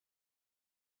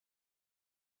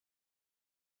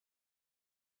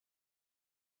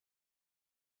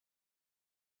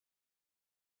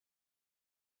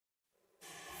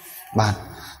បាទ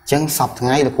ចឹងសពថ្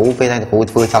ងៃលោកគ្រូពេលតែលោកគ្រូ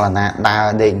ធ្វើចលនាដើរ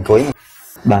ដេកអង្គុយ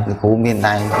បាទលោកគ្រូមាន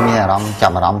ដែរមានអារម្មណ៍ចា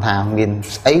ប់អារម្មណ៍ថាមាន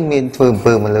ស្អីមានធ្វើអំ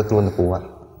ពើមកលើខ្លួនលោកគ្រូអត់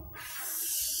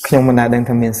ខ្ញុំមិនដែលដឹង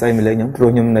ថាមានស្អីមកលើខ្ញុំព្រោះ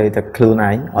ខ្ញុំនៅតែខ្លួនឯ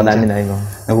ងអត់ដែលមានអីបង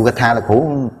លោកគ្រូគាត់ថាលោកគ្រូ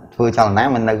ធ្វើចលនា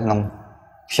មិននៅក្នុង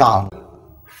ខ្យល់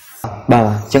បាទ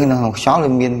អញ្ចឹងនៅក្នុងខ្យល់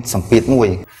វាមានសម្ពាធមួយ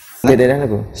នេះដែរលោក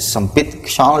គ្រូសម្ពាធ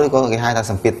ខ្យល់ឬក៏គេហៅថា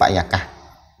សម្ពាធបរិយាកាស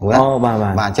អូបាទ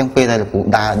បាទអញ្ចឹងពេលដែលលោកគ្រូ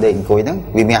ដើរដេកអង្គុយហ្នឹង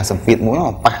វាមានអាសម្ពាធមួយម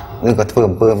កប៉ះឬក៏ធ្វើ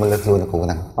អំពើមកលើខ្លួនលោកគ្រូហ្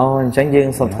នឹងអូអញ្ចឹងយើង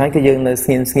សប្តាហ៍គឺយើងនៅស្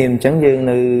ងៀមអញ្ចឹងយើង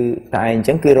នៅតែឯងអញ្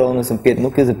ចឹងគឺរងនៅសម្ពាធមួ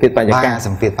យគឺសម្ពាធបរិយាកាសស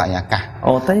ម្ពាធបរិយាកាស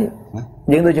អូតែ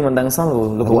យើងដូចជាមិនដឹងសោះ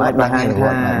លោកគ្រូអាចបង្ហាញ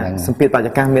ថាសម្ពាធបរិ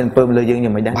យាកាសមានអំពើមកលើយើង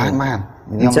យ៉ាងម៉េចដែរបាទ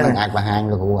ខ្ញុំនឹងអាចបង្ហាញ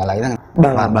លោកគ្រូឥឡូវហ្នឹង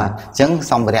បាទបាទអញ្ចឹង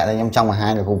សម្ភារៈដែលខ្ញុំចង់បង្ហា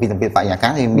ញលោកគ្រូពីសម្ពាធបរិយាកា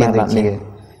សវាមានដូចជា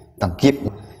តង្កៀ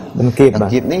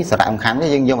បនេះសារៈសំខាន់នេះ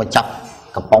យើងយកមកចាប់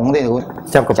កំប៉ុងទេលោក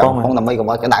ចាប់កំប៉ុងដើម្បីកុំ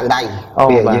ឲ្យក្តៅដៃ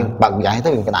ពេលយើងបើកយ៉ាងទៅ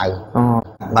វាក្តៅ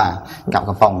បាទចាប់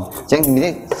កំប៉ុងអញ្ចឹង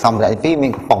នេះសម្ភារៈទី2មា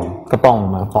នកំប៉ុ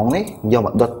ងនេះយកម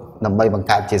កដុតដើម្បីបង្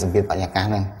កើតជាសម្ពាធបរិយាកាស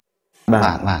ហ្នឹងបា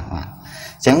ទអ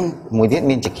ញ្ចឹងមួយទៀត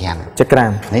មានចក្រាន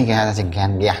នេះគេហៅថាចក្រាន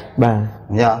ហ្គាសបាទ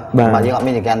យកបើយើងអត់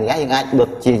មានចក្រានហ្គាសយើងអាចដុត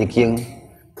ជាចក្រាន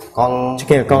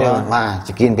កលបាទ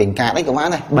ចក្រានពេញកាតអីក៏បាន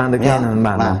ដែរបានដូចគ្នា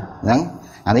បាទហ្នឹង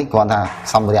អានេះគ្រាន់តែ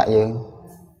សម្ភារៈយើង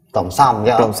តំសំយ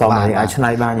កតំសំយើងអាចឆ្នៃ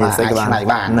បានយើងស្អីក៏បា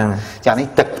នហ្នឹងចានេះ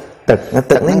ទឹក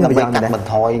នេះដើម្បីកាត់បន្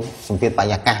ថយសម្ពាធបរិ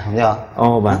យាកាសយកអូ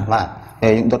បាទហើ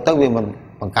យយើងដុតទៅវាមិន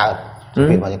បង្កើតសម្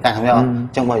ពាធបរិយាកាសយកអ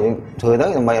ញ្ចឹងបើយើងធ្វើទៅ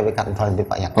ដើម្បីឲ្យវាកាត់បន្ថយសម្ពាធ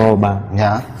បរិយាកាសអូបាទ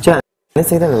ចានេះ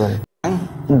ស្អីទៅលោក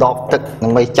ដបទឹកដើ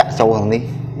ម្បីចាក់ចូលក្នុងនេះ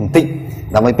បន្តិច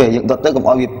ដើម្បីពេលយើងដុតទៅកុំ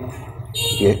ឲ្យវា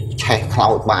ឆេះខ្លោ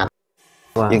ចបាន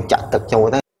យើងចាក់ទឹកចូល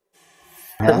ទៅ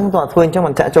ទឹកតើធ្វើអញ្ចឹង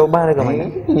មិនចាក់ចូលបានទេក៏មិន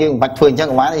យើងមិនបាច់ធ្វើអញ្ចឹង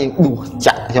ក៏បានយើងដួស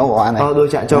ចាក់ចូលក៏បានដែរដួស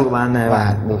ចាក់ចូលក៏បានដែរបា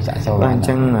ទដួសចាក់ចូលបានអញ្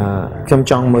ចឹងខ្ញុំ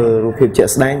ចង់មើលរូបភាពជាក់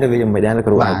ស្ដែងទៅវាយ៉ាងម៉េចដែរលោក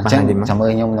គ្រូអាចបានទេចាំមើ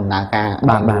លខ្ញុំដំណើរការ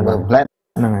បាទមើលផ្លែត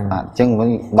ហ្នឹងហើយបាទអញ្ចឹងមិន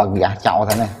បើហ្គាសចោល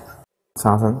ទៅណា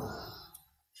សោះសិន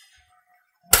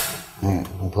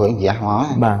ធ្វើហ្គាសមក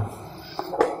បាទ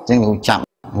អញ្ចឹងខ្ញុំចាប់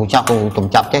ខ្ញុំ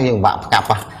ចាប់ចេះយើងបាក់ផ្កាប់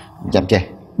ចាំចេះ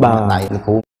បាទដៃលោកគ្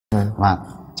រូបាទ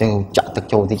អញ្ចឹងចាក់ទឹក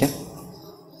ចូលតិចហ្នឹង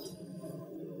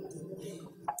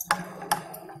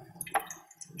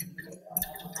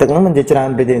ទឹកហ្នឹងមិនជាច្រើន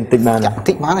ពេលទេបន្តិចបានបន្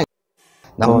តិចបានហើយ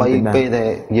ដើម្បីពេលដែល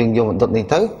យើងយកបន្ទត់នេះ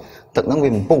ទៅទឹកហ្នឹងវា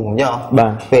មិនពុះយកបា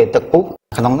ទពេលទឹកពុះ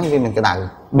ក្នុងហ្នឹងវាមិនក្តៅ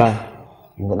បាទ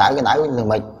ក្តៅនឹង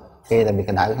មិនពេលដែលវា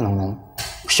ក្តៅក្នុងហ្នឹង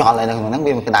ខ្យល់នៅក្នុងហ្នឹង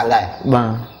វាមិនក្តៅដែរបាទ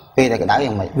ពេលដែលក្តៅ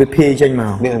យ៉ាងម៉េចវាភាយចេញម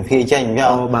កវាភាយចេញយក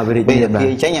អូបាទវាភា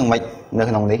យចេញយ៉ាងម៉េចនៅ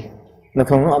ក្នុងនេះនៅ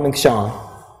ក្នុងហ្នឹងអត់មានខ្យល់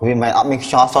វាមិនអត់មានខ្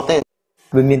យល់សុទ្ធទេ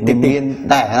វាមានទីមាន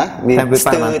ដែរណាវាស្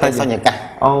ទើរតែសញ្ញាកាស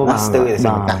អូបាទស្ទើរតែស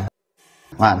ញ្ញាកាស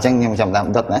បាទអញ្ចឹងខ្ញុំចាំតាម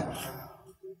ដុតណា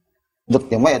ដុត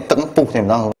យ៉ាងម៉េចឲ្យទឹកពុះតែម្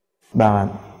ដងបាទ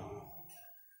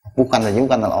ពុះកាន់តែយូរ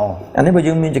កាន់តែល្អអានេះបើ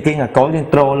យើងមានចង្កៀងអាកុលយើង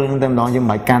ត្រូលនឹងតែម្ដងយើងមិន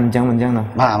បាច់កាន់អញ្ចឹងមិនអញ្ចឹងណា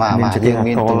បាទយើង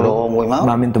មានតម្រមួយមក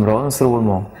បាទមានតម្រស្រួលហ្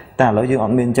មងតែឥឡូវយើងអ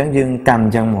ត់មានអញ្ចឹងយើងកាន់អ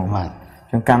ញ្ចឹងហ្មងបាទអ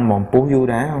ញ្ចឹងកាន់ហ្មងពុះយូរ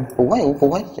ដែរពុះហើយ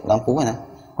ដល់ពុះហើយណា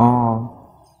អូ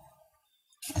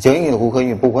អញ្ចឹងលោកគ្រូឃើញ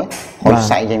វាពុះហើយហុយ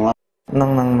សៃចេញមកហ្នឹង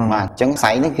បាទអញ្ចឹងសៃ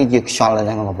នេះគឺជាខ្យល់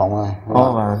នៅក្នុងកំប៉ុងហ្នឹងអូ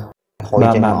បាទហុយ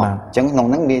ចេញមកអញ្ចឹងក្នុង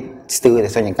ហ្នឹងវាស្ទើរតែ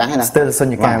សញ្ញាកាសណាស្ទើរតែស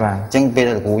ញ្ញាកាសបាទអញ្ចឹងពេល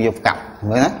លោកគ្រូយកផ្កាប់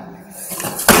មើលណា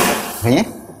ឃើញទេ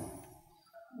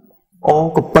អូ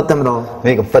កពិតតែម្ដង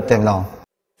វាកពិតតែម្ដង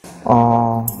អូ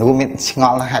លោកគ្រូមានឆ្ង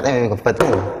ល់ហេតុអីវាកពិតទេ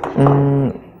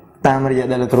តាមរយៈ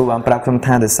ដែលលោកគ្រូបានប្រាប់ខ្ញុំ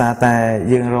ថាដោយសារតែ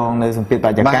យើងរងនៅសម្ពាធប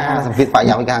រិយាកាសសម្ពាធបរិ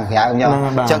យាកាសខាងក្រៅខ្ញុំ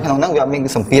អញ្ចឹងក្នុងហ្នឹងវាអត់មាន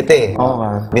សម្ពាធទេអូបា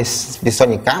ទវាស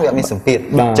ញ្ញាកាសវាអត់មានសម្ពាធ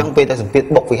អញ្ចឹងពេលតែសម្ពាធ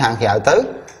បុកពីខាងក្រៅទៅ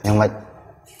យ៉ាងម៉េច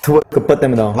ធ្វើកពិតតែ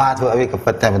ម្ដងបាទធ្វើឲ្យវាក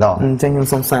ពិតតែម្ដងអញ្ចឹងខ្ញុំ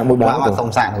សុំសាកមួយបងបាទសុំ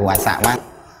សាកគ្រូអាចសាកបាន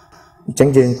អញ្ចឹង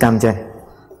យើងកម្មចេះ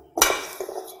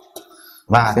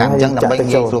បាទកម្មអញ្ចឹងដើម្បី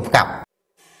ងាយស្រួលផ្កាប់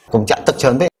កុំចាក់ទឹកច្រើ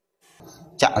នពេក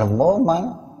ចាក់ល្មមមក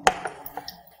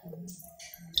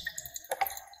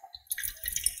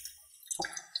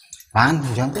បានអ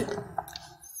ញ្ចឹង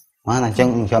បានអញ្ចឹង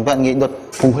ចាំតែងាយដុត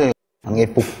ពុះទេងាយ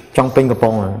ពុះចង់ពេញកំប៉ុ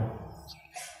ង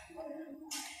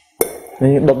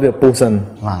នេះដុតវាពុះសិន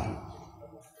បាទ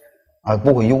ឲ្យ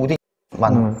ពុះយូរតិចបា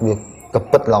នវាក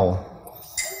ពិតឡោ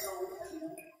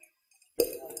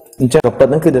អញ្ចឹងកពិត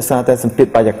ហ្នឹងគឺដោយសារតែសម្ពាធ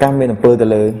បរិយាកាសមានអំពើទៅ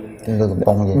លើកំ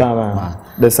ប៉ុងយើងបាទ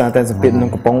ដោយសារតែសម្ពាធក្នុង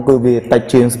កំប៉ុងគឺវាតិច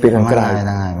ជាងសម្ពាធខាងក្រៅហ្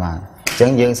នឹងហើយបាទអញ្ចឹ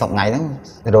ងយើងសប្តាហ៍ហ្នឹង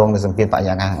រងនៅសម្ពាធបរិ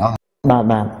យាកាសទាំងអស់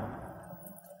បាទ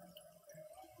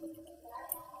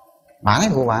បានទេ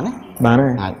គ្រូបានទេបានទេ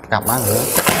អាចកាប់បានទេ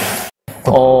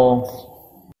អូ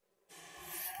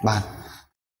បាទ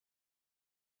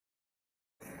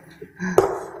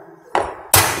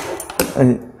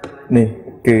នេះ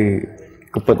គឺ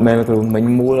កពិតមែនគ្រូមិញ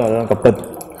មូលដល់កពិត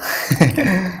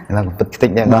là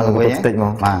tích đem đó là quê tích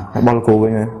mà mà bao là cũ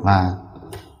với người mà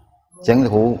chứng là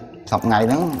cũ sọc ngày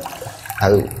đó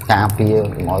thử cà phê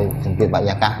mọi thành viên bạn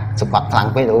gia ca sụp bạc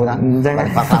thằng với đủ đó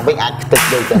bạc thằng biết ai tích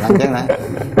đi cho nó chứ này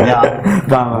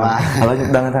vâng mà ở đây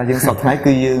đang thay dương sọc thái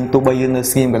cứ dương tu bây dương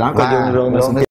sim cái đó có dương rồi